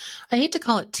be, I hate to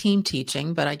call it team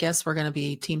teaching, but I guess we're going to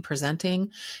be team presenting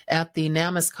at the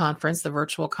NAMAS conference, the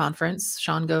virtual conference.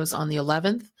 Sean goes on the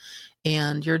 11th,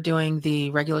 and you're doing the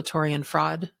regulatory and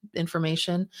fraud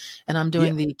information, and I'm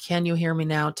doing the Can You Hear Me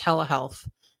Now telehealth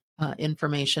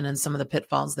information and some of the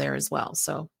pitfalls there as well.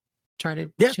 So try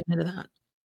to tune into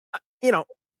that.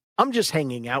 I'm just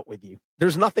hanging out with you.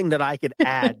 There's nothing that I could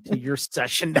add to your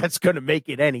session that's going to make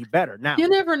it any better. Now, you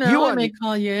never know. I may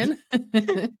call you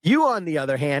in. You, on the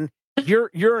other hand,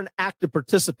 you're an active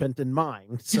participant in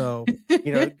mine. So,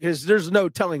 because there's no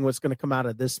telling what's going to come out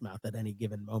of this mouth at any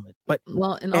given moment. But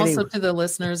and also to the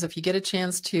listeners, if you get a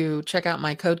chance to check out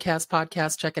my Codecast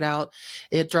podcast, check it out.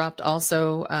 It dropped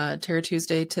also Terror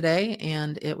Tuesday today,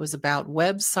 and it was about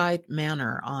website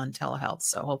manner on telehealth.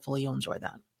 So hopefully you'll enjoy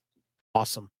that.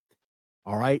 Awesome.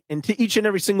 All right. And to each and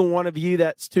every single one of you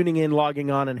that's tuning in,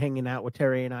 logging on, and hanging out with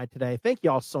Terry and I today, thank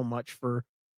you all so much for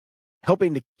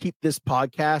helping to keep this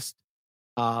podcast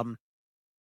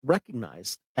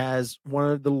recognized as one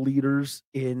of the leaders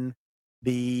in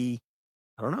the,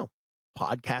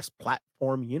 podcast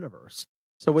platform universe.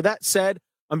 So with that said,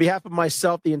 on behalf of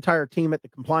myself, the entire team at The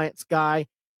Compliance Guy,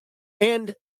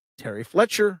 and Terry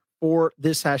Fletcher for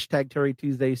this hashtag Terry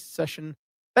Tuesday session,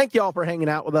 thank you all for hanging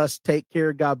out with us. Take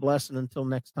care. God bless. And until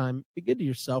next time, be good to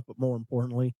yourself, but more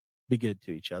importantly, be good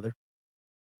to each other.